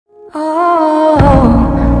Oh,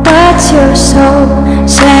 what's your soul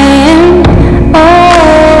saying?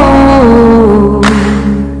 Oh.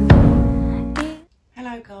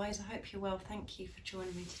 Hello guys, I hope you're well. Thank you for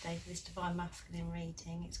joining me today for this Divine Masculine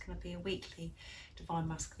reading. It's going to be a weekly Divine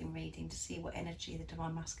Masculine reading to see what energy the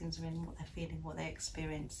Divine Masculines are in, what they're feeling, what they're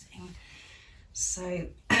experiencing. So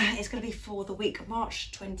it's going to be for the week of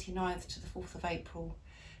March 29th to the 4th of April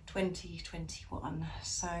 2021.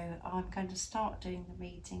 So I'm going to start doing the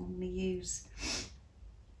reading.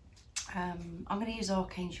 I'm going to use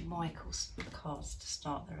Archangel Michael's cards to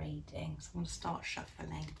start the reading. So I'm going to start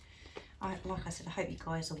shuffling. Like I said, I hope you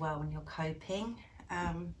guys are well and you're coping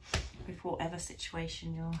with whatever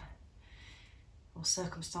situation or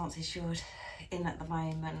circumstances you're in at the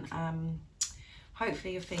moment.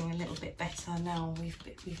 Hopefully you're feeling a little bit better now. We've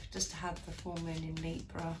just had the full moon in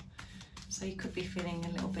Libra, so you could be feeling a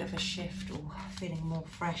little bit of a shift or feeling more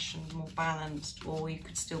fresh and more balanced, or you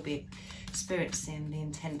could still be experiencing the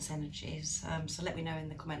intense energies. So let me know in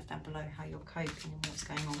the comments down below how you're coping and what's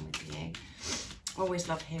going on with you. I always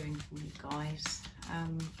love hearing from you guys.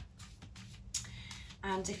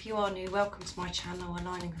 And if you are new, welcome to my channel,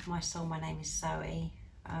 Aligning with My Soul. My name is Zoe,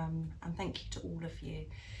 and thank you to all of you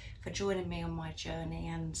for joining me on my journey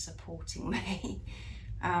and supporting me.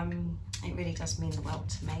 It really does mean the world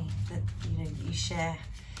to me that you share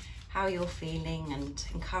how you're feeling and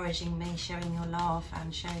encouraging me, sharing your love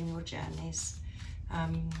and sharing your journeys.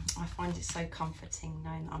 I find it so comforting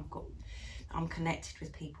knowing that I'm connected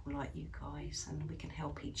with people like you guys and we can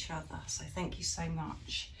help each other. So thank you so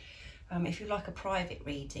much. If you'd like a private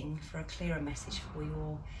reading for a clearer message for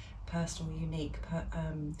your personal, unique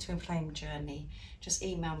twin flame journey, just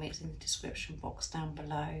email me. It's in the description box down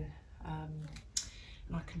below, and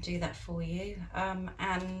I can do that for you.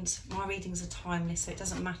 And my readings are timeless, so it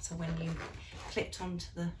doesn't matter when you clicked onto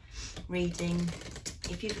the reading.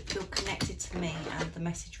 If you feel connected to me and the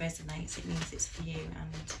message resonates, it means it's for you.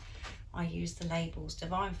 And I use the labels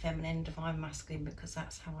Divine Feminine, Divine Masculine, because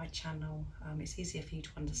that's how I channel. It's easier for you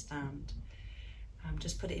to understand.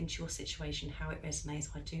 Just put it into your situation, how it resonates.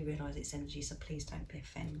 I do realise it's energy, so please don't be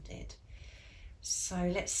offended.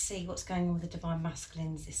 So let's see what's going on with the Divine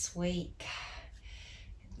Masculines this week.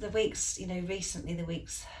 The weeks, recently the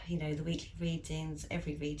weekly readings,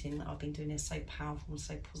 every reading that I've been doing is so powerful and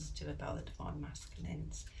so positive about the Divine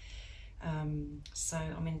Masculines. So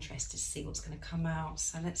I'm interested to see what's going to come out.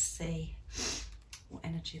 So let's see what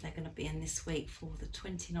energy they're going to be in this week for the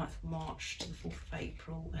 29th of March to the 4th of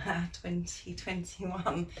April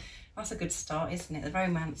 2021. That's a good start, isn't it? The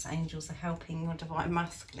romance angels are helping your Divine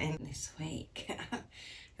Masculine this week.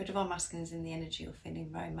 Your Divine Masculine is in the energy of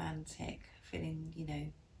feeling romantic,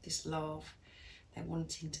 feeling, this love. They're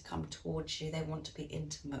wanting to come towards you. They want to be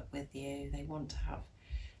intimate with you. They want to have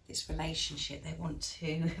this relationship. They want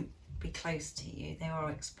to be close to you. They are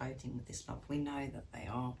exploding with this love. We know that they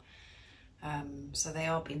are. So they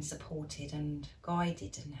are being supported and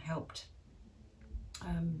guided and helped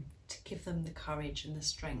to give them the courage and the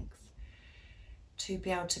strength to be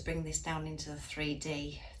able to bring this down into the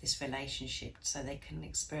 3D, this relationship, so they can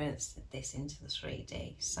experience this into the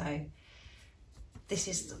 3D. So this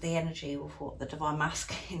is the energy of what the Divine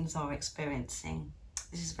Masculines are experiencing.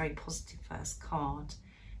 This is a very positive first card.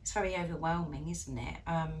 It's very overwhelming, isn't it?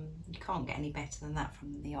 You can't get any better than that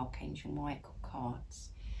from the Archangel Michael cards.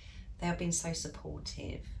 They have been so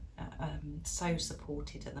supportive, so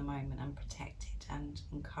supported at the moment and protected and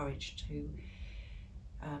encouraged to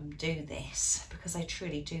do this, because they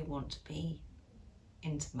truly do want to be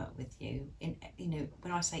intimate with you.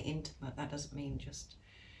 When I say intimate, that doesn't mean just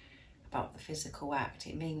about the physical act.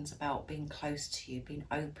 It means about being close to you, being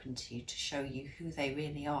open to you, to show you who they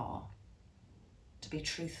really are, to be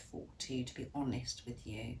truthful to you, to be honest with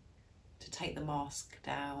you, to take the mask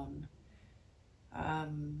down.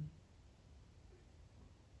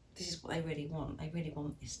 This is what they really want. They really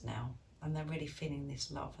want this now, and they're really feeling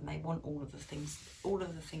this love, and they want all of the things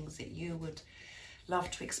that you would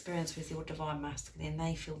love to experience with your Divine Masculine.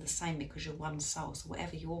 They feel the same because you're one soul. So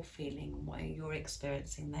whatever you're feeling and what you're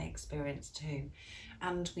experiencing, they experience too.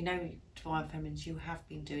 And we know, Divine Feminines, you have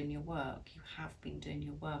been doing your work. You have been doing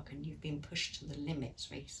your work, and you've been pushed to the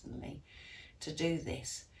limits recently to do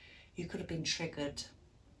this. You could have been triggered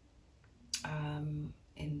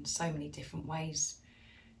in so many different ways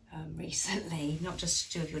recently, not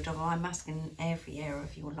just to do with your Divine Masculine, in every area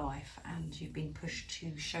of your life, and you've been pushed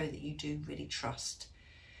to show that you do really trust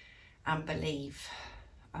and believe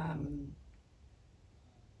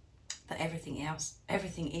that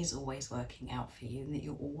everything is always working out for you, and that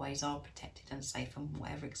you always are protected and safe, and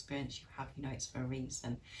whatever experience you have, it's for a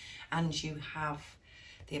reason. And you have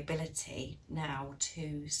the ability now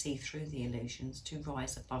to see through the illusions, to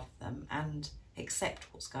rise above them and accept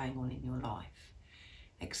what's going on in your life.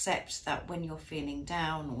 Accept that when you're feeling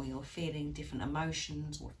down, or you're feeling different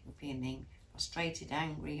emotions, or if you're feeling frustrated,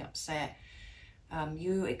 angry, upset,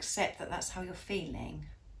 you accept that that's how you're feeling,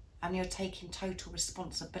 and you're taking total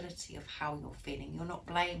responsibility of how you're feeling. You're not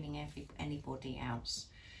blaming anybody else,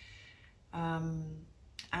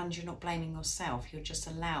 and you're not blaming yourself. You're just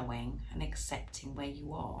allowing and accepting where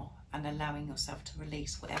you are, and allowing yourself to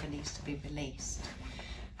release whatever needs to be released,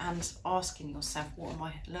 and asking yourself, what am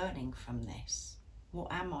I learning from this? What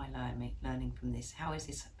am I learning from this? How is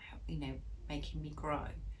this, you know, making me grow?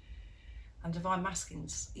 And divine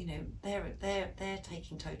masculines, you know, they're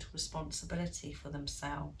taking total responsibility for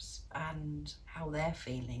themselves and how they're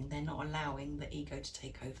feeling. They're not allowing the ego to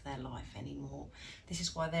take over their life anymore. This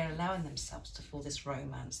is why they're allowing themselves to feel this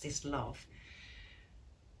romance, this love,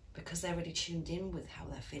 because they're really tuned in with how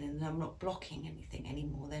they're feeling. They're not blocking anything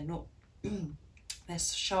anymore. They're not. Their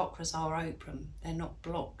chakras are open. They're not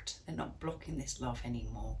blocked. They're not blocking this love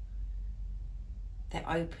anymore. They're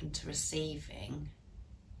open to receiving,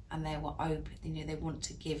 and they were open. You know, they want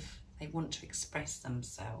to give. They want to express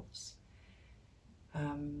themselves,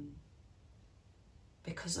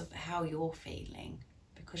 because of how you're feeling.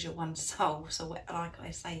 Because you're one soul. So, like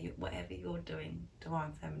I say, whatever you're doing,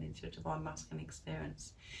 divine feminine, your divine masculine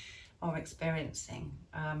experience, or experiencing.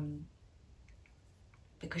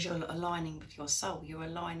 Because you're aligning with your soul, you're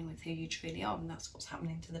aligning with who you truly are, and that's what's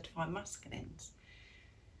happening to the divine masculines.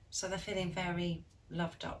 So they're feeling very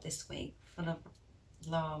loved up this week, full of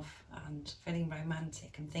love and feeling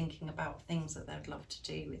romantic and thinking about things that they'd love to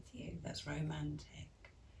do with you that's romantic.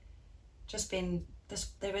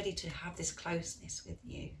 They're ready to have this closeness with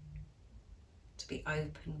you, to be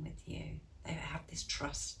open with you. They have this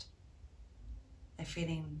trust. They're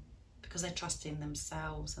feeling, because they're trusting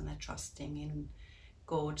themselves and they're trusting in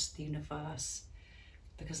God, the universe,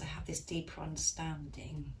 because they have this deeper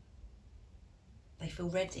understanding. They feel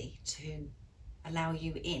ready to allow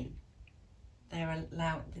you in. They're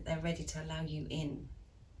ready to allow you in,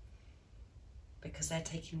 because they're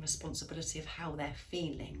taking responsibility of how they're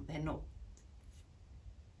feeling. They're not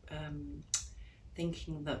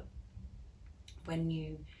thinking that when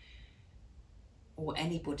you or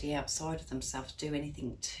anybody outside of themselves do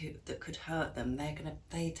anything that could hurt them, they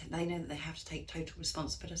know that they have to take total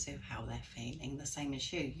responsibility of how they're feeling, the same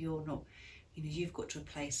as you. You're not, you know, you've got to a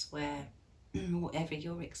place where whatever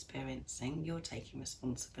you're experiencing, you're taking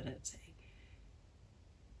responsibility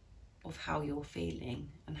of how you're feeling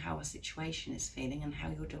and how a situation is feeling and how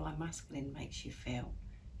your divine masculine makes you feel.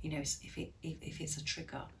 You know, if it's a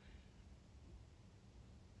trigger.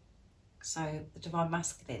 So the divine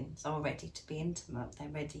masculines are ready to be intimate. They're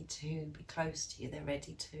ready to be close to you. They're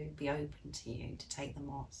ready to be open to you, to take the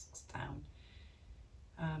masks down.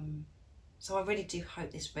 So I really do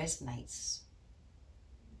hope this resonates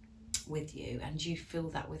with you, and you feel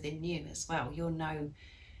that within you as well. You'll know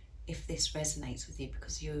if this resonates with you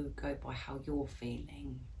because you go by how you're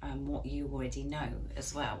feeling, what you already know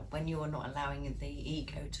as well. When you're not allowing the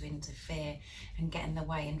ego to interfere and get in the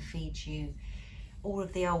way and feed you all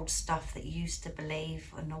of the old stuff that you used to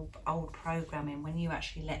believe and old programming, when you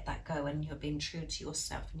actually let that go and you're being true to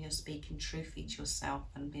yourself and you're speaking truthfully to yourself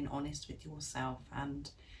and being honest with yourself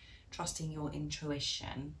and trusting your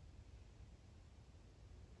intuition,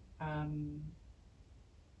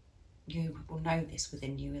 you will know this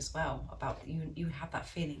within you as well, about you have that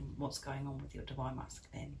feeling what's going on with your divine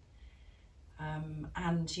masculine,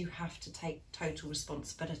 and you have to take total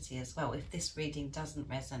responsibility as well. If this reading doesn't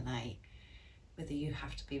resonate, whether you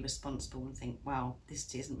have to be responsible and think, well,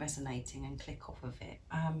 this isn't resonating, and click off of it.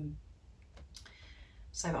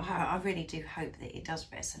 So I really do hope that it does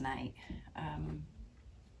resonate,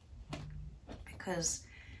 because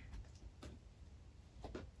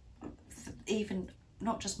even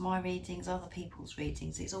not just my readings, other people's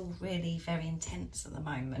readings, it's all really very intense at the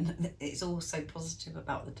moment. It's all so positive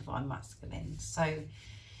about the divine masculine. So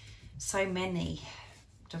many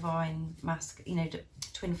divine masculine, you know,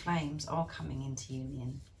 twin flames are coming into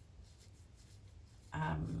union.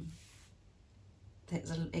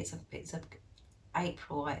 It's a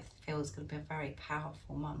April, I feel, is going to be a very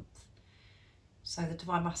powerful month. So the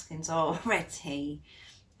divine masculines are ready,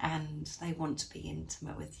 and they want to be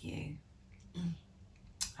intimate with you,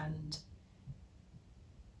 and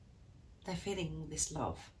they're feeling this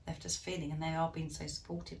love. They're just feeling, and they are being so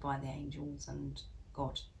supported by the angels and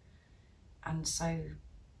God, and so,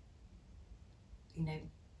 you know,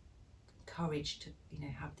 courage to, you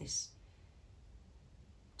know, have this,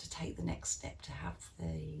 to take the next step, to have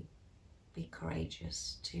the, be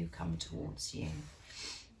courageous, to come towards you.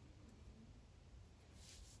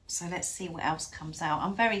 So let's see what else comes out.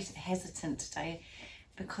 I'm very hesitant today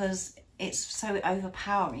because it's so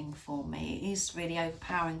overpowering for me. It is really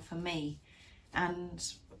overpowering for me. And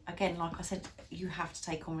again, like I said, you have to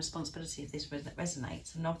take on responsibility if this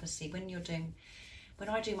resonates. And obviously when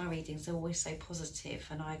I do my readings, they're always so positive,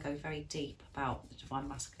 and I go very deep about the Divine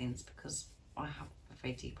Masculines because I have a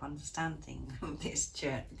very deep understanding of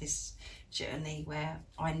this journey where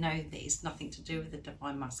I know that it's nothing to do with the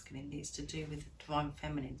Divine Masculine, it's to do with the Divine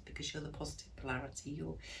Feminine, because you're the positive polarity.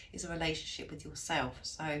 It's a relationship with yourself.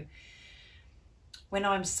 So when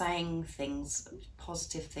I'm saying things,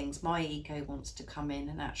 positive things, my ego wants to come in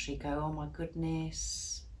and actually go, oh my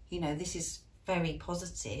goodness, you know, this is very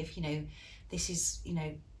positive, you know, this is, you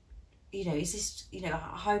know, is this, you know,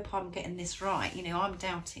 I hope I'm getting this right. You know, I'm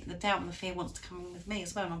doubting, the doubt and the fear wants to come in with me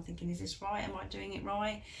as well. And I'm thinking, is this right? Am I doing it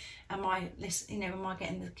right? Am I listening, you know, am I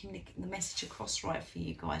getting the message across right for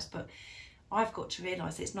you guys? But I've got to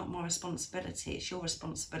realise it's not my responsibility, it's your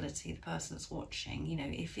responsibility, the person that's watching. You know,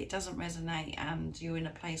 if it doesn't resonate and you're in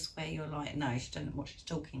a place where you're like, no, she doesn't know what she's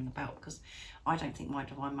talking about, because I don't think my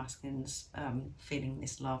Divine Masculine's feeling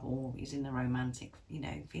this love or is in the romantic, you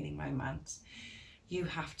know, feeling romance. You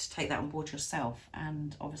have to take that on board yourself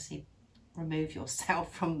and obviously remove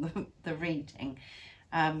yourself from the reading.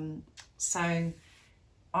 So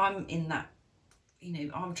I'm in that, you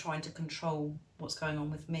know, I'm trying to control what's going on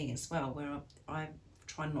with me as well, where I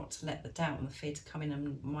try not to let the doubt and the fear to come in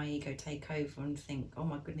and my ego take over and think, oh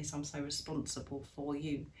my goodness, I'm so responsible for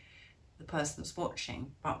you, the person that's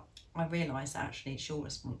watching. But I realise that actually it's your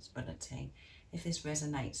responsibility. If this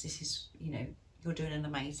resonates, this is, you know, you're doing an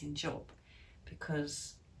amazing job,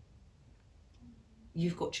 because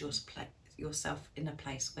you've got yourself in a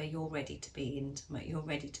place where you're ready to be intimate, you're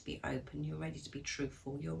ready to be open, you're ready to be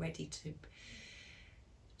truthful, you're ready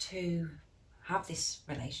to have this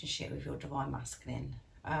relationship with your Divine Masculine,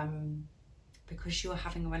 because you're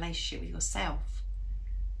having a relationship with yourself,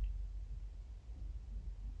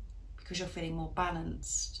 because you're feeling more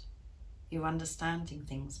balanced, you're understanding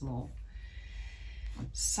things more.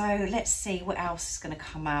 So let's see what else is going to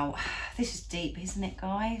come out. This is deep, isn't it,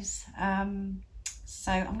 guys?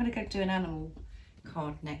 So I'm going to go do an animal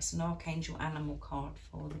card next, an Archangel animal card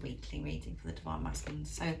for the weekly reading for the Divine Masculine.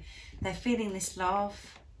 So they're feeling this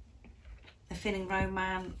love, they're feeling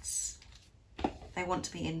romance, they want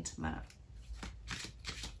to be intimate,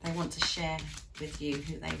 they want to share with you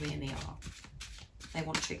who they really are, they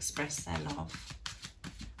want to express their love.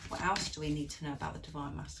 What else do we need to know about the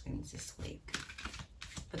Divine Masculines this week?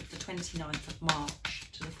 For the 29th of March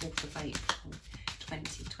to the 4th of April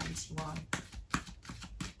 2021.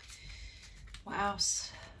 What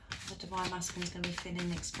else the Divine Masculine is going to be feeling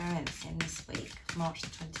and experiencing this week, March the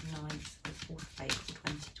 29th to the 4th of April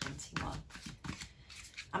 2021.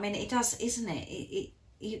 I mean, it does, isn't it?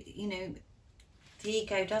 You know, the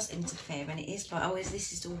ego does interfere, and it is like, oh,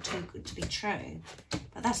 this is all too good to be true.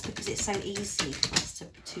 But that's because it's so easy for us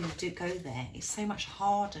to go there. It's so much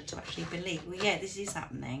harder to actually believe, well, yeah, this is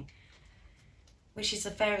happening. Which is a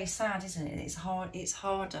very sad, isn't it? It's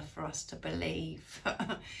harder for us to believe,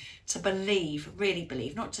 really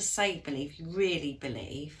believe, not to say believe, you really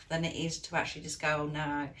believe, than it is to actually just go, oh,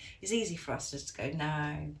 no. It's easy for us just to go,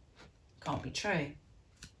 no, can't be true.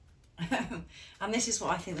 And this is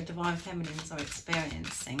what I think the Divine Feminines are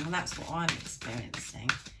experiencing, and that's what I'm experiencing.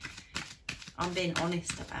 I'm being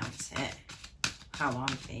honest about it, how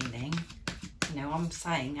I'm feeling. You know, I'm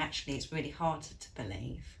saying actually it's really harder to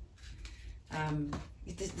believe.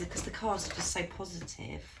 Because the cards are just so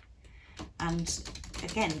positive. And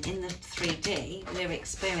again, in the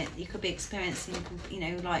 3D, you could be experiencing, you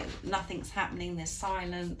know, like nothing's happening, there's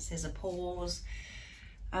silence, there's a pause.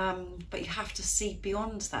 But you have to see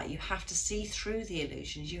beyond that. You have to see through the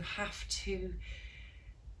illusions. You have to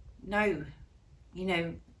know, you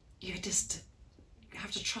know, you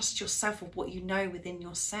have to trust yourself of what you know within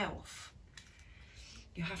yourself.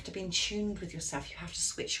 You have to be in tune with yourself. You have to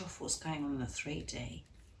switch off what's going on in the 3D.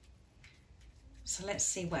 So let's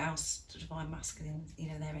see what else the Divine Masculine, you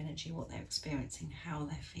know, their energy, what they're experiencing, how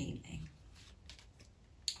they're feeling.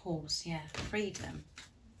 Horse, yeah, freedom.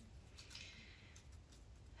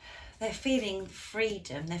 They're feeling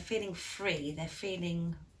freedom, they're feeling free, they're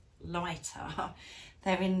feeling lighter.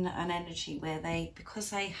 They're in an energy where because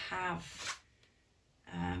they have,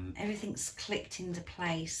 everything's clicked into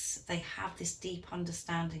place, they have this deep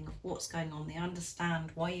understanding of what's going on. They understand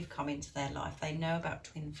why you've come into their life. They know about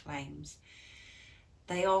twin flames.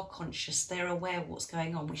 They are conscious, they're aware of what's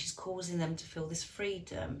going on, which is causing them to feel this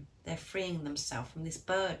freedom. They're freeing themselves from this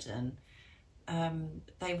burden.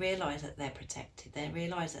 They realise that they're protected, they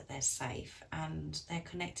realise that they're safe, and they're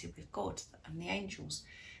connected with God and the angels.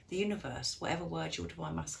 the universe, whatever word your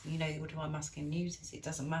divine masculine, your divine masculine uses, it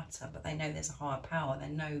doesn't matter, but they know there's a higher power. They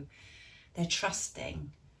know, they're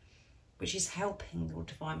trusting, which is helping your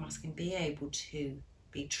divine masculine be able to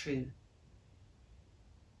be true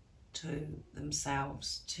to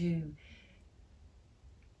themselves, to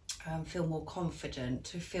feel more confident,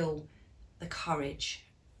 to feel the courage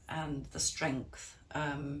and the strength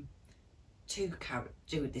to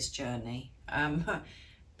do with this journey,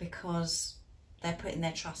 because they're putting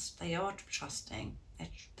their trust, they are trusting,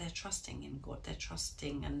 they're trusting in God, they're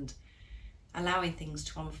trusting and allowing things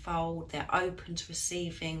to unfold. They're open to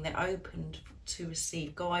receiving, they're open to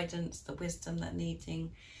receive guidance, the wisdom they're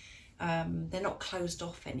needing. They're not closed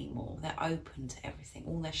off anymore, they're open to everything.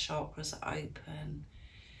 All their chakras are open.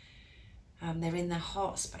 They're in their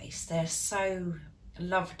heart space. They're so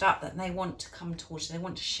loved up that they want to come towards you. They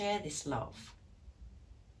want to share this love.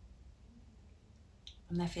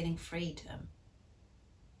 And they're feeling freedom.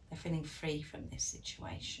 They're feeling free from this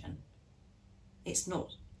situation. It's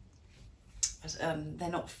not, they're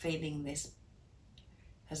not feeling this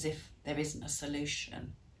as if there isn't a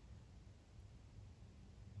solution.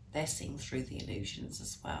 They're seeing through the illusions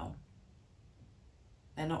as well.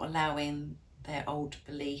 They're not allowing their old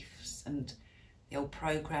beliefs and the old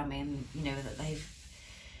programming, that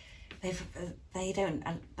they don't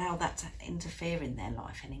allow that to interfere in their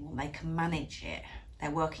life anymore. They can manage it.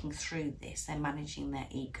 They're working through this. They're managing their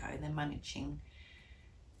ego. They're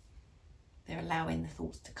allowing the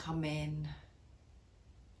thoughts to come in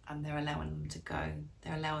and they're allowing them to go.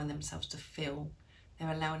 They're allowing themselves to feel.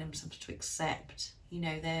 They're allowing themselves to accept.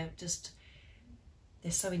 They're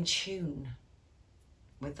so in tune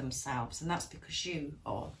with themselves, and that's because you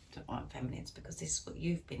are divine feminines, because this is what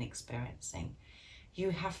you've been experiencing.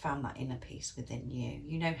 You have found that inner peace within you.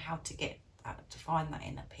 You know how to get that, to find that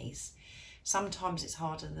inner peace. Sometimes it's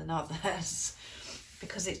harder than others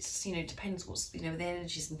because it's, depends what's, the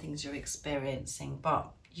energies and things you're experiencing,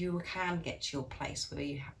 but you can get to your place where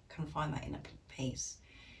you can find that inner peace.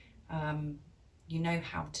 You know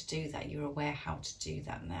how to do that. You're aware how to do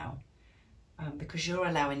that now, because you're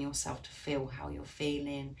allowing yourself to feel how you're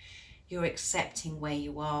feeling. You're accepting where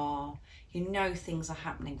you are. You know things are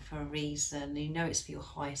happening for a reason. You know it's for your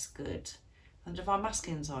highest good. And divine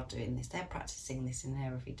masculines are doing this. They're practicing this in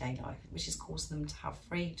their everyday life, which is causing them to have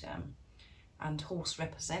freedom. And horse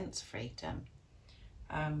represents freedom.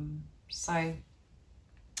 So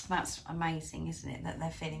that's amazing, isn't it? That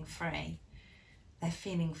they're feeling free. They're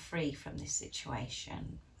feeling free from this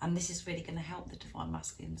situation. And this is really going to help the divine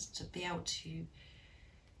masculines to be able to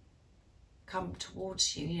come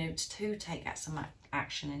towards you, to take some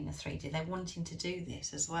action in the 3D. They're wanting to do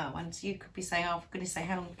this as well. And you could be saying, oh, for goodness sake,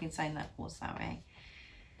 how long have you been saying that for, Zoe?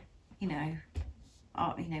 When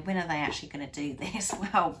are they actually going to do this?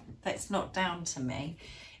 Well, that's not down to me.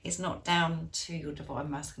 It's not down to your divine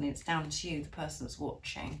masculine. It's down to you, the person that's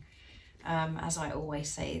watching. As I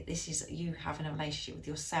always say, this is you having a relationship with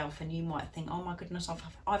yourself, and you might think, oh my goodness,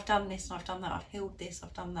 I've done this and I've done that, I've healed this,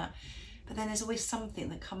 I've done that. But then there's always something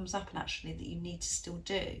that comes up and actually that you need to still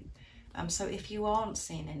do. So if you aren't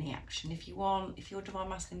seeing any action, if your divine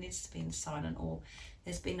masculine needs to be in silent, or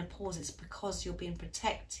there's been a pause, it's because you're being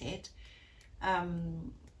protected,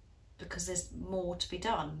 because there's more to be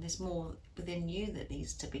done. There's more within you that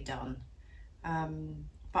needs to be done.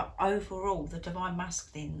 But overall, the divine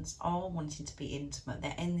masculines are wanting to be intimate.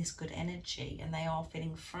 They're in this good energy and they are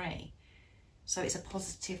feeling free. So it's a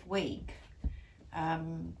positive week.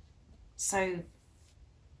 So,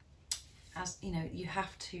 as you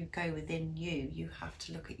have to go within you. You have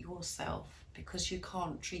to look at yourself, because you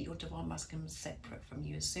can't treat your divine masculine as separate from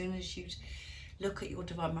you. As soon as you look at your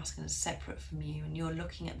divine masculine as separate from you and you're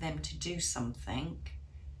looking at them to do something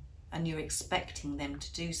and you're expecting them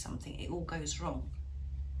to do something, it all goes wrong.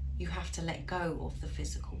 You have to let go of the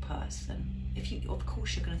physical person. Of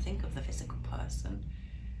course you're going to think of the physical person.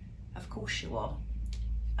 Of course you are.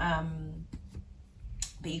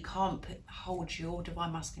 But you can't hold your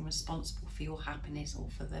divine masculine responsible for your happiness or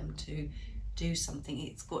for them to do something.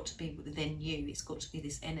 It's got to be within you. It's got to be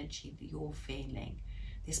this energy that you're feeling,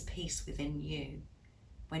 this peace within you.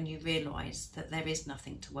 When you realise that there is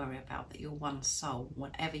nothing to worry about, that you're one soul,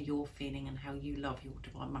 whatever you're feeling and how you love your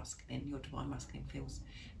divine masculine feels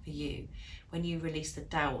for you. When you release the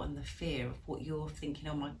doubt and the fear of what you're thinking,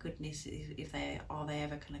 oh my goodness, are they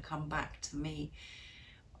ever going to come back to me?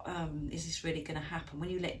 Is this really going to happen? When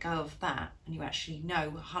you let go of that and you actually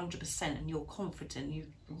know 100% and you're confident, you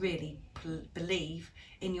really believe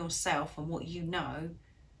in yourself and what you know,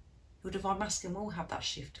 your divine masculine will have that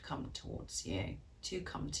shift to come towards you,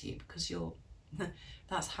 because you're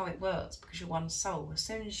That's how it works, because you're one soul. As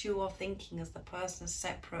soon as you are thinking as the person as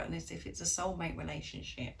separate and as if it's a soulmate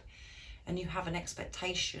relationship, and you have an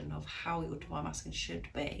expectation of how your divine masculine should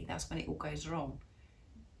be, that's when it all goes wrong.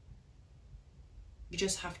 You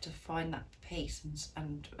just have to find that peace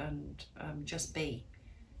and just be,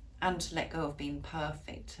 and to let go of being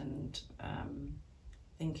perfect and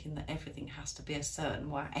thinking that everything has to be a certain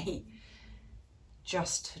way.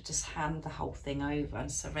 Just to hand the whole thing over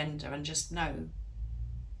and surrender and just know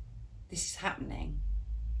this is happening.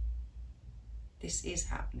 This is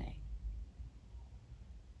happening.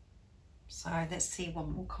 So let's see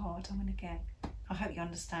one more card I'm going to get. I hope you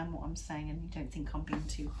understand what I'm saying and you don't think I'm being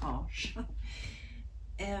too harsh.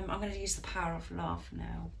 I'm going to use the power of love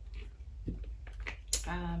now.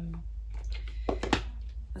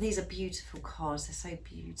 These are beautiful cards. They're so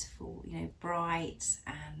beautiful, you know, bright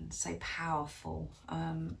and so powerful.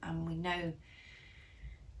 And we know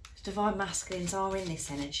divine masculines are in this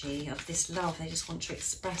energy of this love. They just want to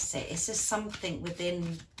express it. It's just something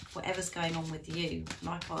within whatever's going on with you.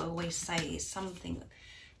 Like I always say, it's something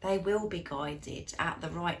they will be guided at the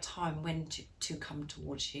right time when to come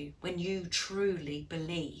towards you. When you truly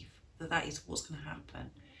believe that that is what's going to happen.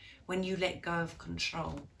 When you let go of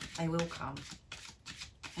control, they will come.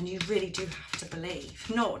 And you really do have to believe.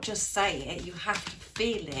 Not just say it, you have to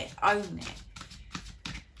feel it, own it.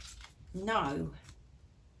 No.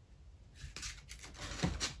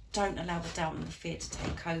 Don't allow the doubt and the fear to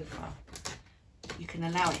take over. You can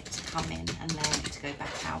allow it to come in and allow it to go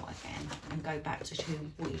back out again and go back to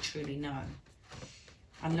what you truly know.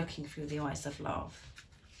 And looking through the eyes of love.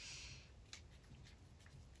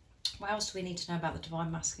 What else do we need to know about the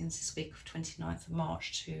divine masculines this week of 29th of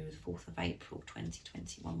March to the 4th of April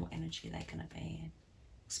 2021? What energy they're going to be in?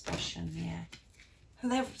 Expression, yeah.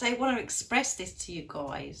 They want to express this to you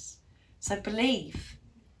guys. So believe.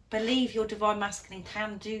 Believe your divine masculine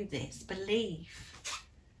can do this. Believe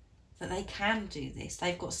that they can do this.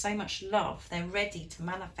 They've got so much love. They're ready to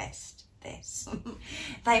manifest this.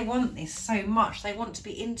 They want this so much. They want to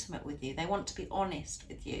be intimate with you. They want to be honest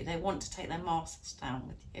with you. They want to take their masks down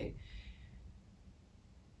with you.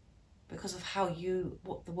 Because of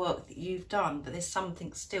what the work that you've done. But there's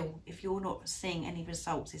something still, if you're not seeing any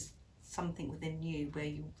results, there's something within you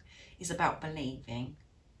where is about believing.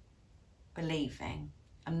 Believing.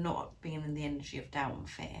 And not being in the energy of doubt and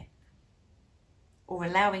fear. Or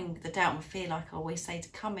allowing the doubt and fear, like I always say, to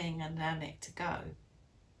come in and allow it to go.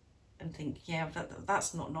 And think, yeah,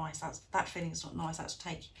 that's not nice. That feeling's not nice. That's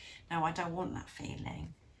taking. No, I don't want that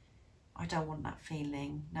feeling. I don't want that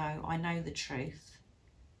feeling. No, I know the truth.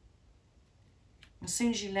 As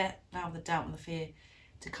soon as you allow the doubt and the fear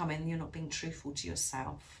to come in, you're not being truthful to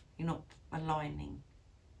yourself. You're not aligning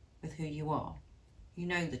with who you are. You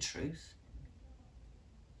know the truth.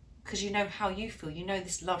 Because you know how you feel. You know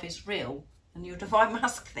this love is real. And your divine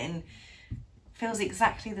masculine feels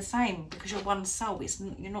exactly the same. Because you're one soul.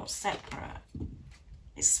 You're not separate.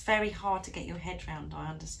 It's very hard to get your head around.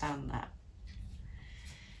 I understand that.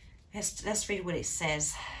 Let's read what it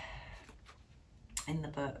says in the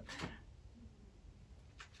book.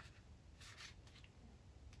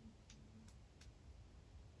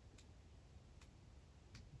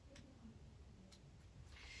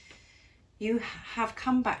 You have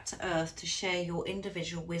come back to Earth to share your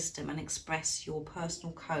individual wisdom and express your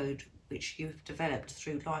personal code, which you've developed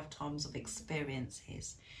through lifetimes of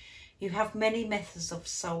experiences. You have many methods of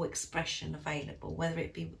soul expression available, whether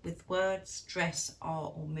it be with words, dress,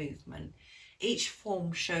 art, or movement. Each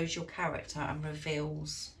form shows your character and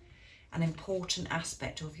reveals an important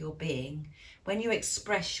aspect of your being. When you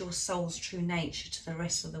express your soul's true nature to the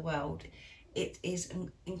rest of the world, it is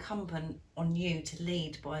incumbent on you to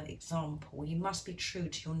lead by example. You must be true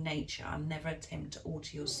to your nature and never attempt to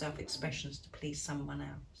alter your self-expressions to please someone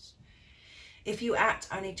else. If you act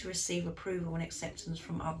only to receive approval and acceptance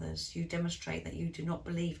from others, you demonstrate that you do not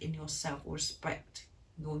believe in yourself or respect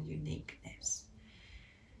your uniqueness.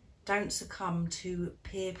 Don't succumb to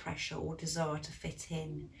peer pressure or desire to fit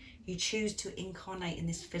in. You choose to incarnate in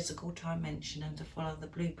this physical dimension and to follow the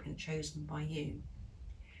blueprint chosen by you.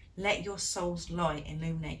 Let your soul's light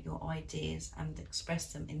illuminate your ideas and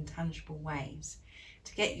express them in tangible ways.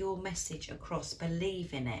 To get your message across,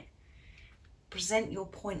 believe in it. Present your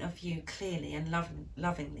point of view clearly and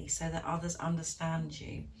lovingly so that others understand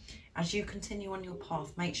you. As you continue on your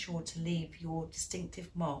path, make sure to leave your distinctive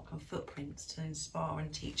mark and footprints to inspire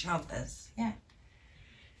and teach others. Yeah.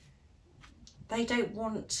 They don't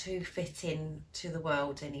want to fit in to the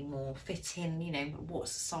world anymore. Fit in, you know, what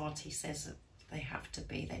society says that they have to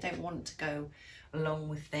be. They don't want to go along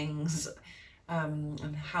with things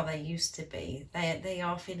and how they used to be. They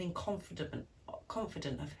are feeling confident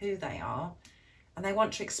confident of who they are, and they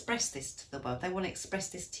want to express this to the world. They want to express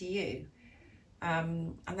this to you.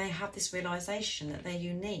 And they have this realisation that they're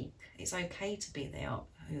unique. It's okay to be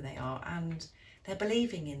who they are, and they're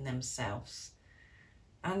believing in themselves.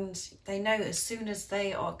 And they know as soon as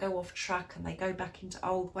they go off track and they go back into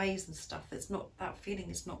old ways and stuff, that feeling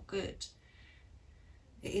is not good.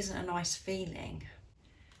 It isn't a nice feeling.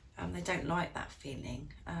 They don't like that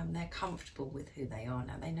feeling. They're comfortable with who they are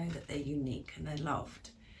now. They know that they're unique and they're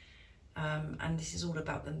loved. And this is all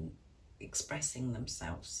about them expressing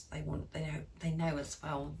themselves. They know as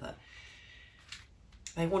well that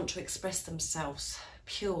they want to express themselves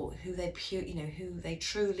pure, who they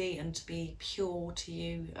truly, and to be pure to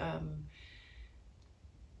you.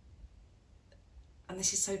 And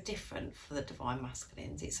this is so different for the Divine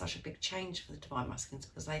Masculines. It's such a big change for the Divine Masculines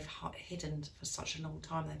because they've hidden for such a long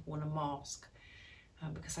time. They've worn a mask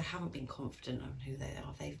because they haven't been confident on who they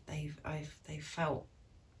are. They've felt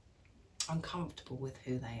uncomfortable with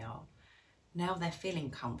who they are. Now they're feeling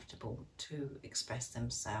comfortable to express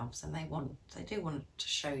themselves, and they do want to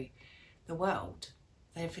show the world.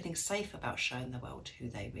 They're feeling safe about showing the world who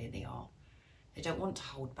they really are. They don't want to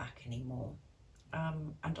hold back anymore.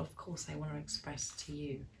 And of course they want to express to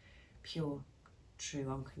you pure,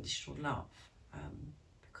 true, unconditional love,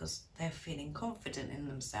 because they're feeling confident in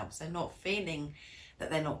themselves. They're not feeling that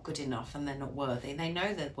they're not good enough and they're not worthy. They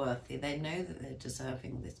know they're worthy. They know that they're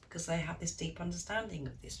deserving of this because they have this deep understanding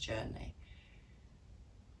of this journey.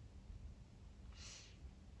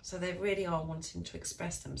 So they really are wanting to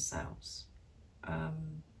express themselves.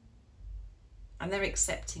 And they're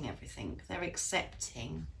accepting everything. They're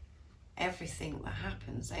accepting everything that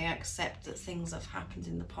happens. They accept that things have happened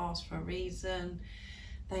in the past for a reason.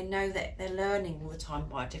 They know that they're learning all the time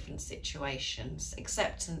by different situations.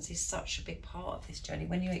 Acceptance is such a big part of this journey.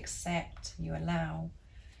 When you accept and you allow,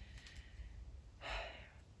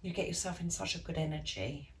 you get yourself in such a good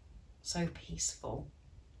energy, so peaceful.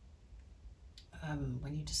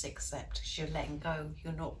 When you just accept, because you're letting go,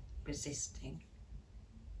 you're not resisting.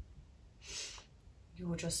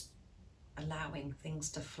 You're just allowing things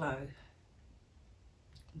to flow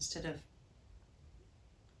instead of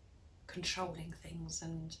controlling things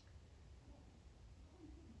and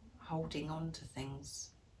holding on to things.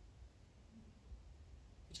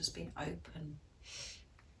 You're just being open.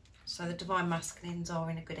 So the Divine Masculines are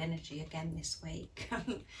in a good energy again this week.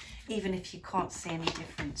 Even if you can't see any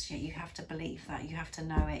difference yet, you have to believe that. You have to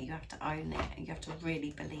know it. You have to own it. You have to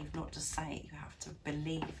really believe, not just say it. You have to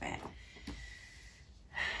believe it.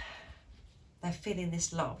 They're feeling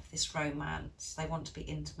this love, this romance. They want to be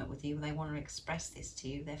intimate with you. They want to express this to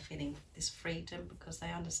you. They're feeling this freedom because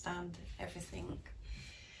they understand everything.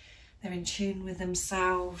 They're in tune with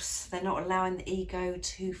themselves. They're not allowing the ego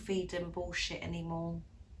to feed them bullshit anymore.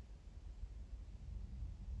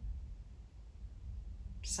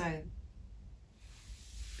 So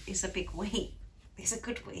it's a big week. It's a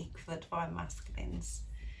good week for the Divine Masculines.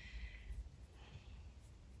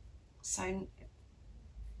 So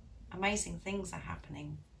amazing things are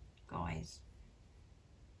happening, guys.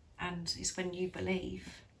 And it's when you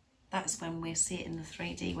believe, that's when we see it in the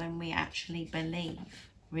 3D, when we actually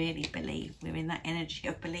believe, really believe. We're in that energy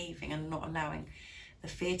of believing and not allowing the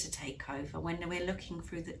fear to take over. When we're looking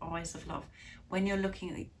through the eyes of love, when you're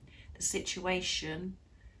looking at the situation,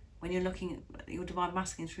 when you're looking at your Divine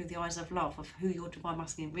Masculine through the eyes of love, of who your Divine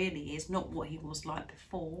Masculine really is, not what he was like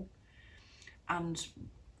before. And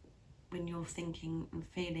when you're thinking and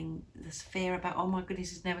feeling this fear about, oh my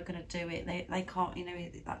goodness, he's never going to do it, they can't, you know,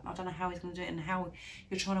 I don't know how he's going to do it, and how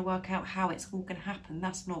you're trying to work out how it's all going to happen.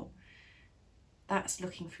 That's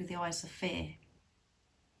looking through the eyes of fear.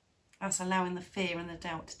 That's allowing the fear and the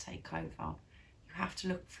doubt to take over. You have to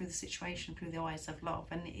look through the situation through the eyes of love,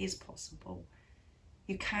 and it is possible.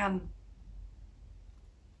 You can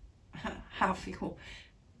have your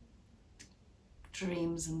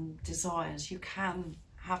dreams and desires. You can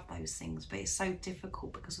have those things, but it's so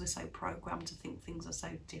difficult because we're so programmed to think things are so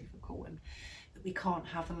difficult and that we can't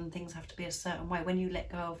have them and things have to be a certain way. When you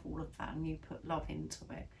let go of all of that and you put love into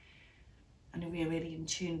it and you're really in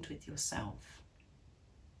tune with yourself,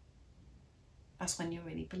 that's when you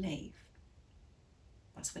really believe.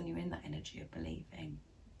 That's when you're in that energy of believing.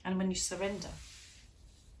 And when you surrender,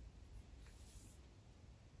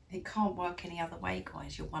 it can't work any other way,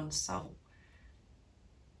 guys. You're one soul.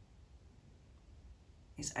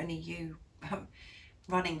 It's only you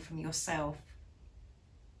running from yourself,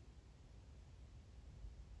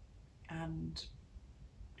 and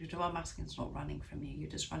your Divine Masculine's not running from you.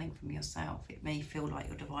 You're just running from yourself. It may feel like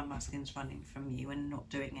your Divine Masculine's running from you and not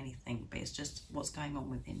doing anything, but it's just what's going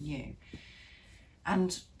on within you.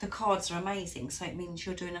 And the cards are amazing, so it means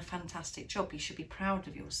you're doing a fantastic job. You should be proud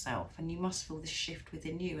of yourself, and you must feel this shift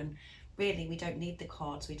within you. And really, we don't need the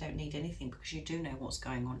cards, we don't need anything, because you do know what's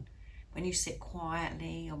going on. When you sit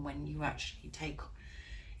quietly and when you actually take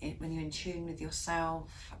it, when you're in tune with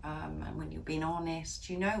yourself, and when you're being honest,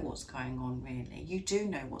 you know what's going on, really. You do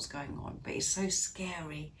know what's going on, but it's so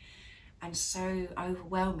scary and so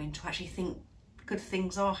overwhelming to actually think good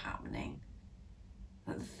things are happening,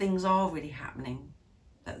 that the things are really happening,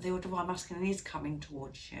 that the divine masculine is coming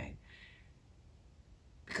towards you.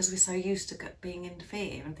 Because we're so used to being in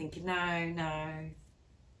fear and thinking, no,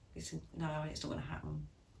 it's not going to happen.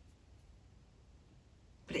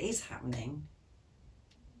 But it is happening.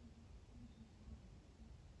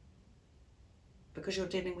 Because you're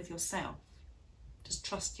dealing with yourself. Just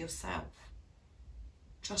trust yourself.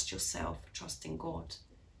 Trust yourself, trust in God.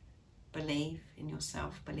 Believe in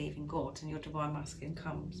yourself, believe in God, and your divine masculine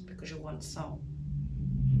comes because you're one soul.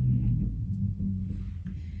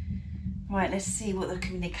 Right, let's see what the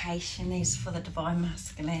communication is for the divine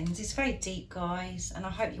masculines. It's very deep, guys, and I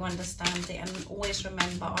hope you understand it. And always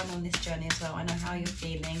remember, I'm on this journey as well. I know how you're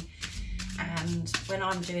feeling. And when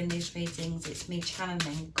I'm doing these readings, it's me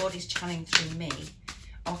channeling. God is channeling through me.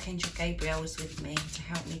 Archangel Gabriel is with me to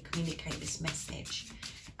help me communicate this message.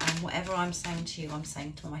 And whatever I'm saying to you, I'm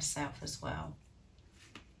saying to myself as well.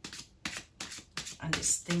 And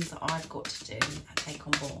it's things that I've got to do and take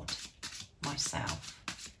on board myself.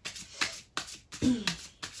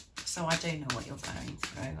 So I do know what you're going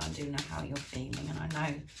through. I do know how you're feeling. And I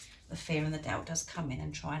know the fear and the doubt does come in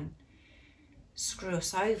and try and screw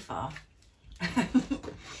us over.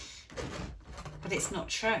 But it's not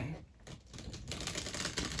true.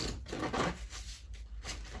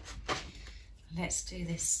 Let's do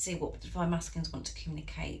this, see what the divine masculines want to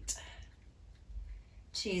communicate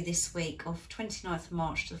to you this week of 29th of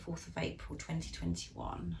March to the 4th of April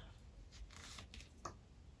 2021.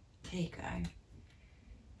 There you go.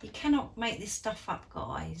 You cannot make this stuff up,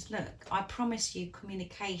 guys. Look, I promise you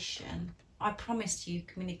communication. I promised you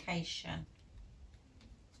communication.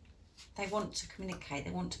 They want to communicate.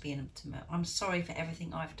 They want to be intimate. I'm sorry for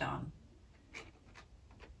everything I've done.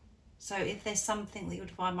 So if there's something that your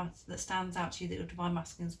that stands out to you that your divine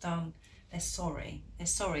masculine's done, they're sorry. They're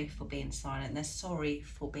sorry for being silent. They're sorry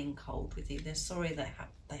for being cold with you. They're sorry that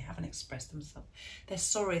they haven't expressed themselves. They're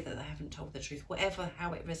sorry that they haven't told the truth. Whatever,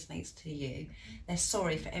 how it resonates to you, they're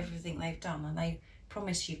sorry for everything they've done, and they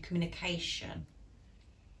promise you communication.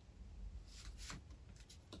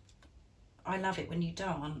 I love it when you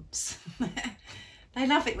dance. They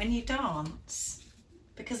love it when you dance.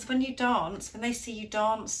 Because when you dance, when they see you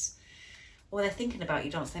dance, or they're thinking about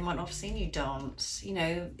you dance, they might not have seen you dance. You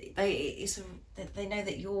know, they know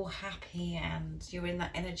that you're happy and you're in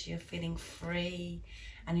that energy of feeling free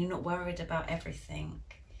and you're not worried about everything.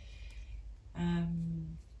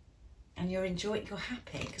 And you're enjoying, you're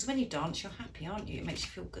happy. Because when you dance, you're happy, aren't you? It makes you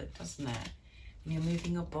feel good, doesn't it? And you're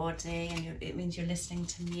moving your body, and it means you're listening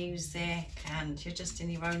to music and you're just in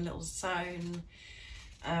your own little zone.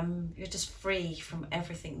 You're just free from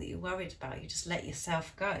everything that you're worried about. You just let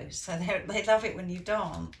yourself go. So they love it when you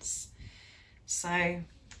dance. So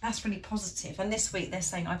that's really positive. And this week they're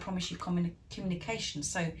saying, I promise you communication.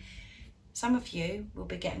 So some of you will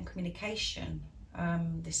be getting communication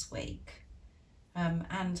this week.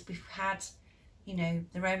 And we've had, you know,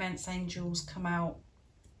 the romance angels come out,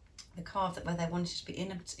 the card where they wanted to be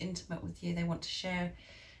intimate with you. They want to share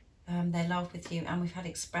their love with you. And we've had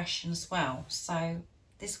expression as well. So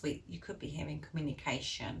this week you could be hearing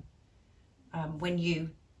communication when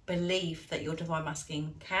you believe that your divine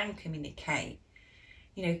masculine can communicate,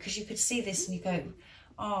 you know, because you could see this and you go,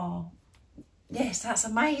 oh yes, that's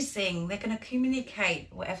amazing, they're going to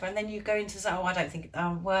communicate, whatever, and then you go into, oh, I don't think,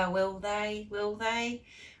 well, will they,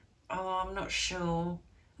 oh, I'm not sure.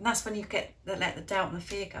 And that's when you let the doubt and the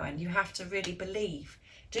fear go in. You have to really believe.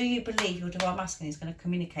 Do you believe your divine masculine is going to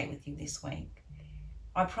communicate with you this week?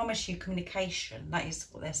 I promise you communication. That is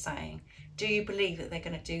what they're saying. Do you believe that they're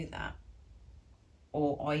going to do that?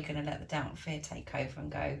 Or are you going to let the doubt and fear take over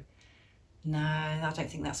and go, no, I don't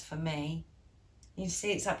think that's for me? You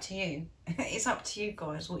see, it's up to you. It's up to you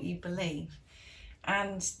guys what you believe.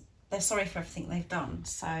 And they're sorry for everything they've done.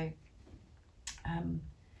 So,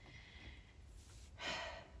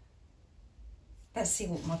 let's see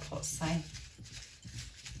what my plots say.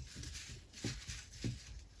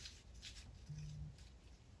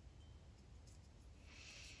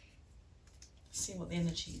 See what the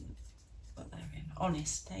energy, what they're in.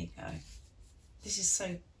 Honest, there you go. This is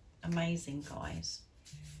so amazing, guys.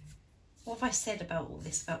 What have I said about all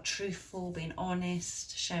this? About truthful, being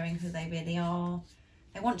honest, sharing who they really are,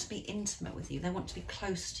 They want to be intimate with you. They want to be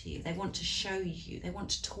close to you. They want to show you. They want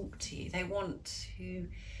to talk to you. They want to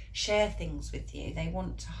share things with you. They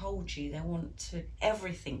want to hold you. They want to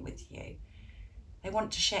everything with you. They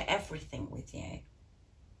want to share everything with you.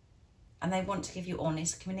 And they want to give you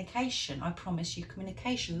honest communication. I promise you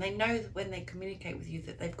communication. They know that when they communicate with you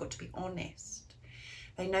that they've got to be honest.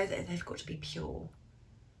 They know that they've got to be pure.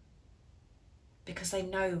 Because they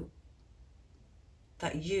know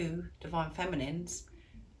that you, Divine Feminines,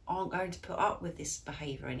 aren't going to put up with this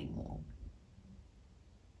behaviour anymore.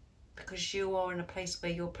 Because you are in a place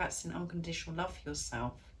where you're practicing unconditional love for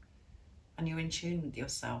yourself. And you're in tune with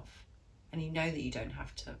yourself. And you know that you don't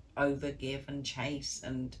have to overgive and chase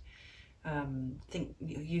and think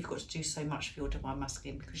you've got to do so much for your Divine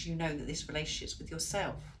Masculine, because you know that this relationship's with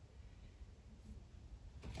yourself.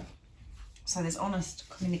 So there's honest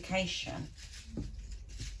communication.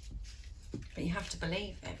 But you have to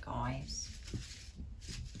believe it, guys.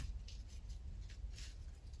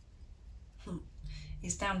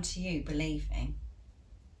 It's down to you believing.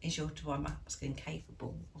 Is your Divine Masculine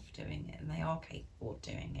capable of doing it? And they are capable of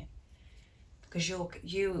doing it. Because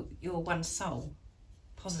you're one soul.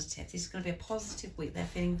 Positive. This is going to be a positive week. They're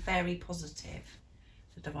feeling very positive,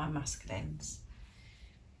 the Divine Masculines.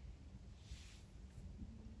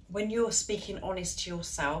 When you're speaking honest to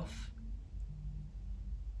yourself,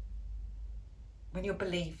 when you're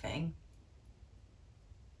believing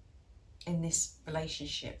in this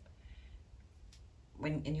relationship,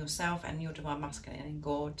 when in yourself and your Divine Masculine and in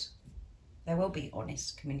God, there will be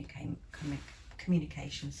honest communication.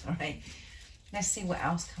 Sorry. Let's see what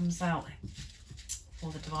else comes out for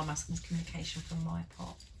the Divine Masculine's communication from my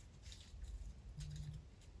part.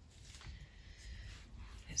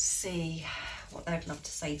 Let's see what they'd love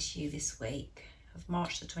to say to you this week of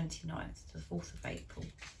March the 29th to the 4th of April.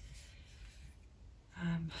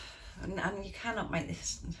 And you cannot make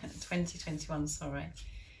this 2021, sorry.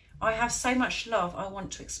 I have so much love I want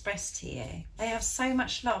to express to you. They have so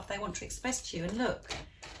much love they want to express to you. And look,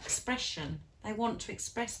 expression. They want to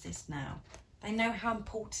express this now. They know how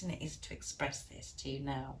important it is to express this to you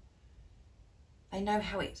now. They know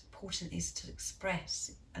how important it is to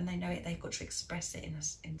express, and they know it. They've got to express it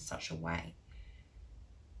in such a way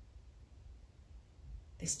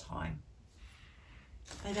this time.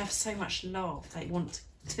 They have so much love they want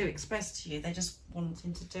to express to you. They just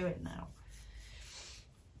wanting to do it now.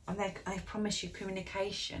 And they promise you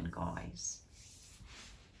communication, guys.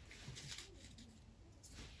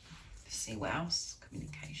 Let's see what else.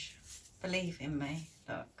 Communication. Believe in me.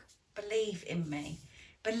 Look. Believe in me.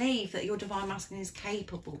 Believe that your Divine Masculine is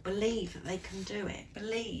capable. Believe that they can do it.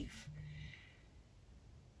 Believe.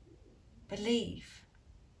 Believe.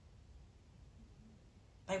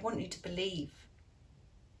 They want you to believe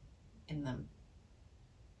in them.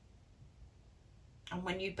 And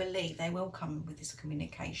when you believe, they will come with this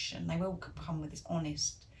communication. They will come with this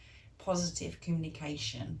honest, positive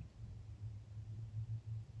communication.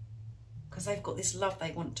 Because they've got this love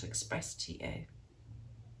they want to express to you.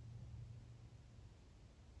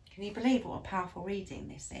 Can you believe what a powerful reading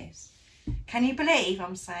this is? Can you believe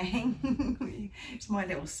I'm saying? It's my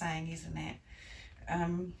little saying, isn't it?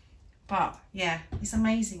 But yeah, it's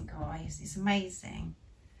amazing, guys. It's amazing.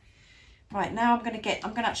 Right, now I'm going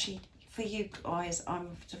to actually, for you guys,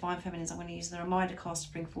 I'm Divine Feminines, I'm going to use the reminder card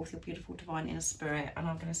to bring forth your beautiful divine inner spirit, and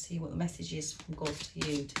I'm going to see what the message is from God to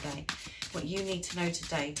you today. What you need to know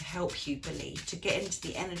today to help you believe, to get into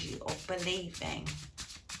the energy of believing.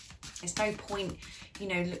 There's no point, you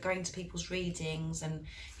know, going to people's readings, and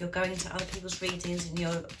you're going to other people's readings, and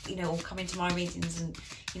you're, you know, or coming to my readings and,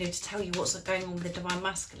 you know, to tell you what's going on with the Divine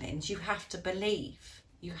Masculines. You have to believe.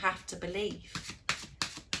 You have to believe.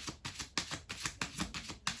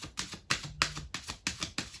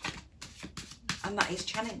 And that is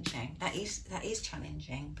challenging. That is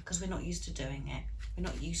challenging, because we're not used to doing it. We're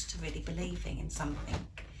not used to really believing in something.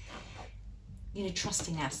 You know,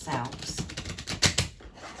 trusting ourselves.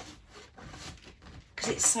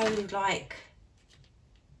 Because it's so like,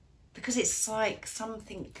 because it's like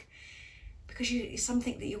something, because it's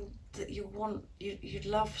something that you want, you'd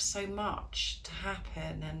love so much to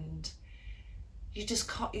happen, and you just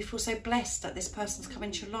can't, you feel so blessed that this person's come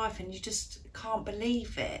into your life, and you just can't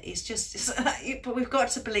believe it. It's just, but we've got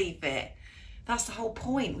to believe it. That's the whole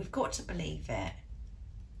point. We've got to believe it.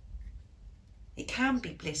 It can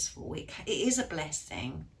be blissful. It is a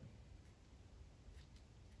blessing.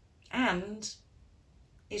 And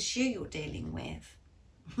it's you you're dealing with.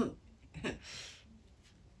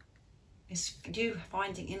 It's you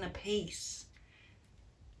finding inner peace.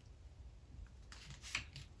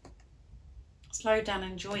 Slow down,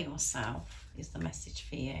 enjoy yourself. is the message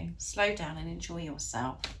for you. Slow down and enjoy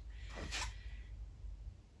yourself.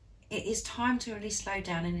 It is time to really slow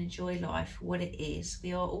down and enjoy life for what it is.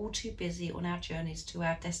 We are all too busy on our journeys to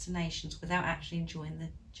our destinations without actually enjoying the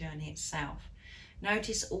journey itself.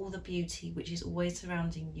 Notice all the beauty which is always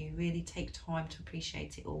surrounding you. Really take time to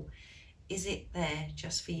appreciate it all. Is it there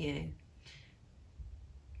just for you?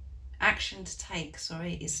 Action to take,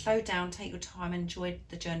 is slow down, take your time, enjoy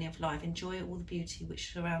the journey of life. Enjoy all the beauty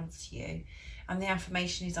which surrounds you. And the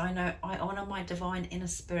affirmation is, I know I honour my divine inner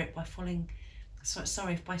spirit by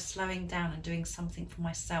by slowing down and doing something for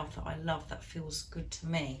myself that I love, that feels good to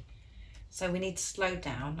me. So we need to slow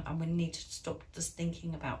down, and we need to stop just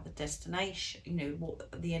thinking about the destination, you know,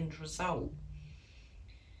 what the end result.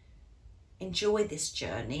 Enjoy this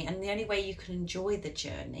journey, and the only way you can enjoy the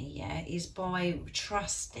journey, is by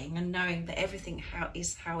trusting and knowing that everything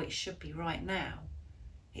is how it should be right now.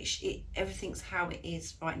 Everything's how it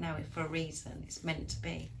is right now for a reason. It's meant to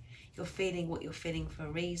be. You're feeling what you're feeling for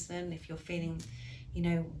a reason. If you're feeling, you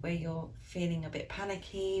know, where you're feeling a bit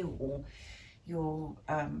panicky, or you're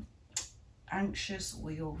anxious,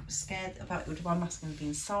 or you're scared about your divine masculine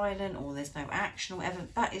being silent, or there's no action or whatever,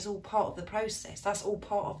 that is all part of the process. That's all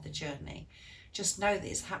part of the journey. Just know that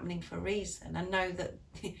it's happening for a reason, and know that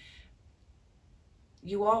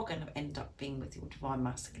you are going to end up being with your divine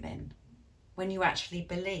masculine when you actually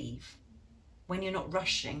believe. When you're not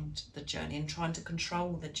rushing to the journey and trying to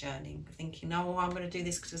control the journey, thinking, oh, I'm going to do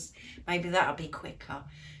this because maybe that'll be quicker.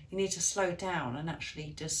 You need to slow down and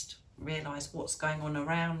actually just realise what's going on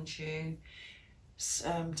around you,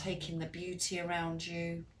 taking the beauty around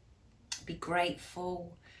you, be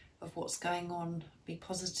grateful of what's going on, be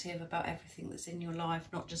positive about everything that's in your life,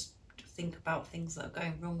 not just think about things that are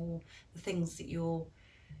going wrong or the things that you're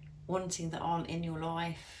wanting that aren't in your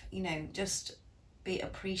life. You know, just be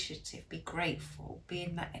appreciative, be grateful, be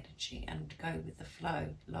in that energy and go with the flow.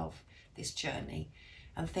 Love this journey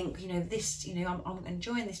and think, you know, this, you know, I'm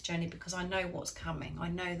enjoying this journey because I know what's coming. I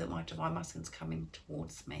know that my divine masculine's coming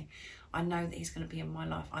towards me. I know that he's going to be in my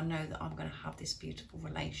life. I know that I'm going to have this beautiful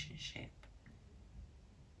relationship.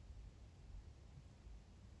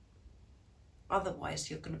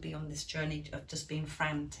 Otherwise, you're going to be on this journey of just being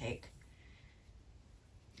frantic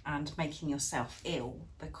and making yourself ill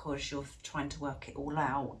because you're trying to work it all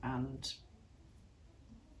out. And,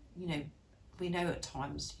 you know, we know at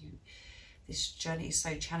times this journey is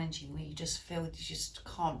so challenging where you just feel you just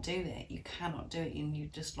can't do it. You cannot do it, and you're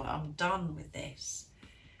just like, I'm done with this.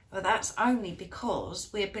 But that's only because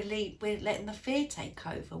we're letting the fear take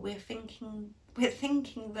over. We're thinking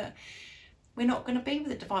that we're not going to be with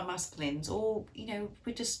the divine masculines, or, you know,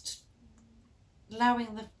 we're just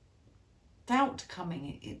allowing the doubt to come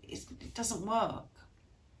in. It doesn't work.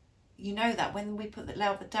 You know that when we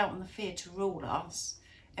allow the doubt and the fear to rule us,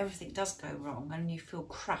 everything does go wrong and you feel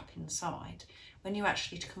crap inside. When you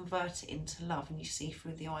actually convert it into love and you see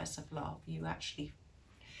through the eyes of love, you actually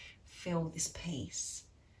feel this peace,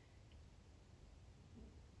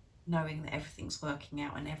 knowing that everything's working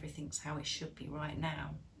out and everything's how it should be right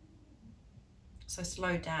now. So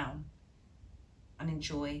slow down and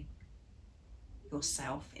enjoy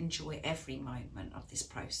yourself. Enjoy every moment of this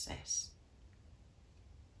process.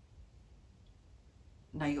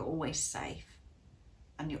 Know you're always safe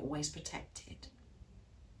and you're always protected.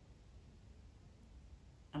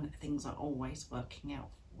 And that things are always working out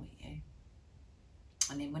for you.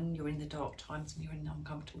 And then when you're in the dark times and you're in the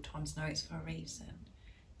uncomfortable times, know it's for a reason.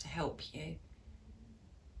 To help you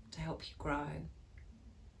grow.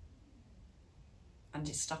 And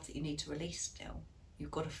it's stuff that you need to release still.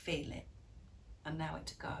 You've got to feel it and allow it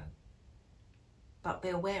to go. But be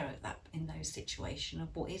aware of that in those situations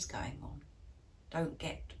of what is going on. Don't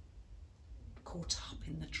get caught up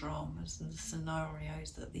in the dramas and the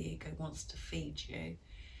scenarios that the ego wants to feed you.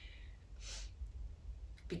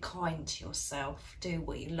 Be kind to yourself. Do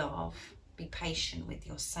what you love. Be patient with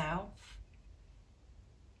yourself.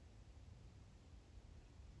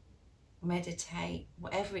 Meditate.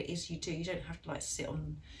 Whatever it is you do, you don't have to like sit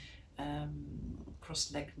on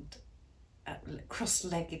cross-legged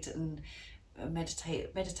and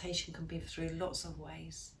meditate. Meditation can be through lots of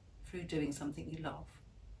ways. Through doing something you love,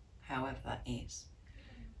 however that is.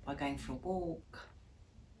 By going for a walk,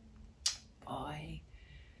 by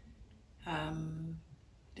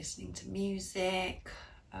listening to music,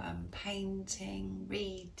 painting,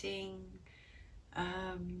 reading,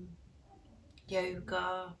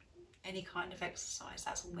 yoga, any kind of exercise.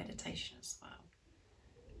 That's all meditation as well.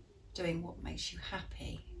 Doing what makes you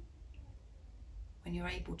happy. When you're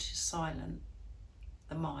able to silence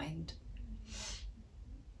the mind.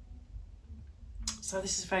 So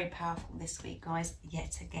this is very powerful this week, guys,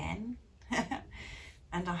 yet again.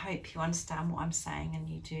 And I hope you understand what I'm saying and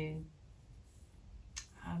you do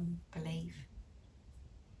believe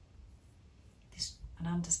this and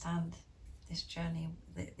understand this journey,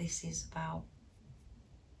 that this is about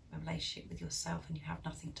a relationship with yourself, and you have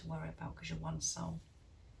nothing to worry about because you're one soul.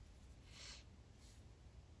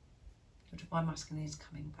 Your divine masculine is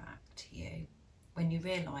coming back to you. When you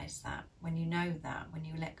realise that, when you know that, when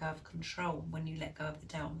you let go of control, when you let go of the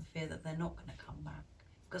doubt and the fear that they're not going to come back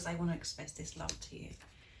because they want to express this love to you.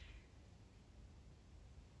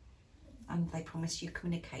 And they promise you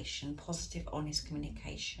communication, positive, honest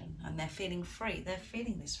communication. And they're feeling free. They're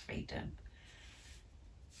feeling this freedom.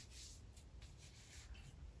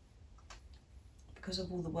 Because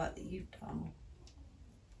of all the work that you've done.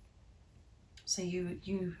 So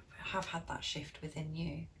you have had that shift within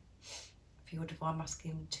you. For your divine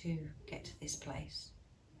masculine to get to this place.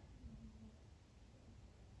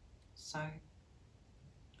 So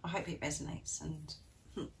I hope it resonates, and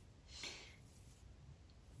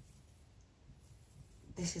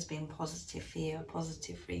this has been positive for you, a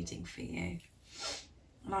positive reading for you.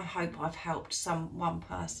 And I hope I've helped one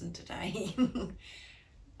person today.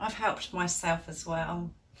 I've helped myself as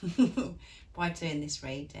well by doing this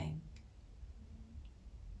reading.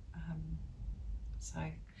 So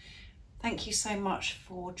thank you so much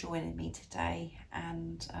for joining me today.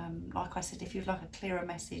 And like I said, if you'd like a clearer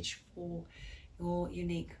message for your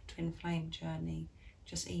unique twin flame journey,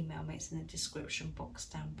 just email me. It's in the description box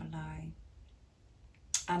down below.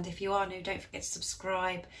 And if you are new, don't forget to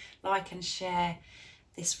subscribe, like and share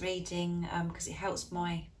this reading because it helps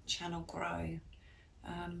my channel grow.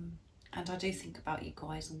 And I do think about you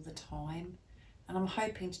guys all the time. And I'm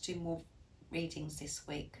hoping to do more readings this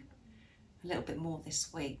week, a little bit more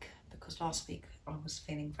this week, because last week I was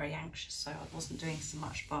feeling very anxious, so I wasn't doing so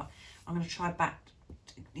much. But I'm going to try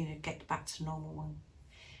get back to normal and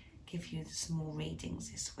give you some more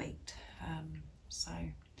readings this week. So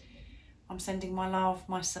I'm sending my love,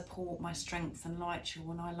 my support, my strength and light to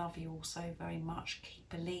you, and I love you all so very much. Keep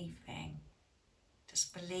believing.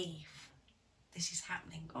 Just believe. This is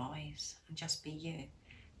happening, guys, and just be you.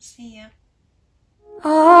 See ya.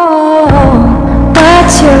 Oh,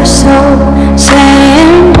 what's your soul saying?